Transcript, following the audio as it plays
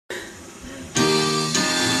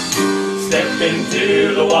Step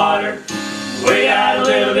into the water, wade out a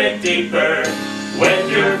little bit deeper. Wet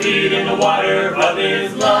your feet in the water of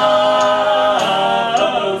His love.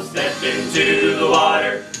 Step into the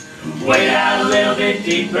water, wade out a little bit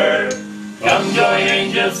deeper. Come join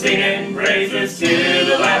angels singing praises to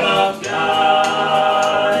the Lamb of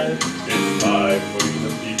God. It's time for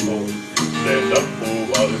the people, stand up for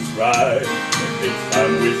what is right. It's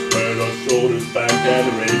time we spread our shoulders back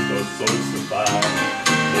and raise our souls to fight.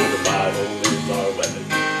 For the Bible is our weapon,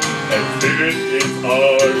 and Spirit is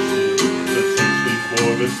our shield. The church needs for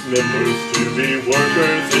its members to be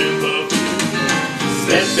workers in the field.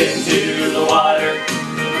 Step into the water,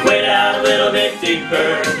 wade out a little bit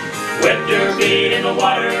deeper. Wet your feet in the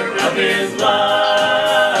water of His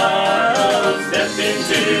love. Step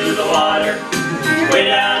into the water, wade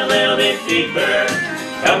out a little bit deeper.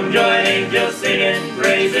 Come join angels singing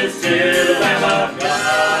praises to the Lamb of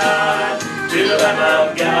God, to the Lamb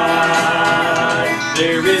of God.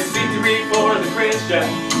 There is victory for the Christian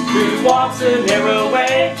who walks a narrow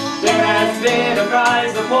way. There has been a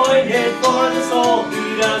prize appointed for the soul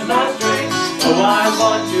who does not stray. Oh, I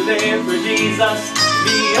want to live for Jesus,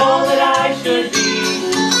 be all that I should be,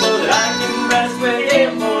 so that I can rest with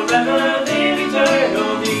Him forever, live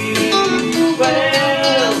eternally.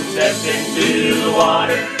 Well, step into the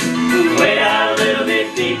water, wade out a little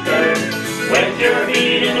bit deeper. Wet your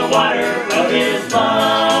feet in the water of His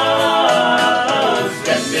love.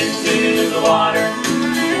 Step into the water,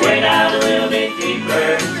 wade out a little bit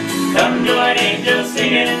deeper. Come join angels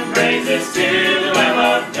singing praises to the Lamb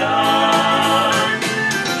of God.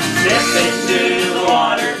 Step into the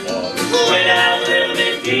water, wade out a little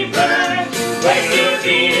bit deeper. Wet your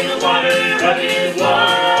feet in the water of His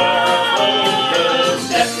love.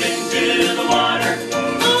 Step into the water,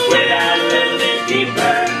 wade out a little bit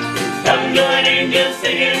deeper. Come join angels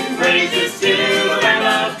singing praises to the Lamb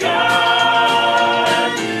of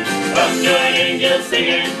God. Come join angels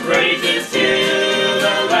singing praises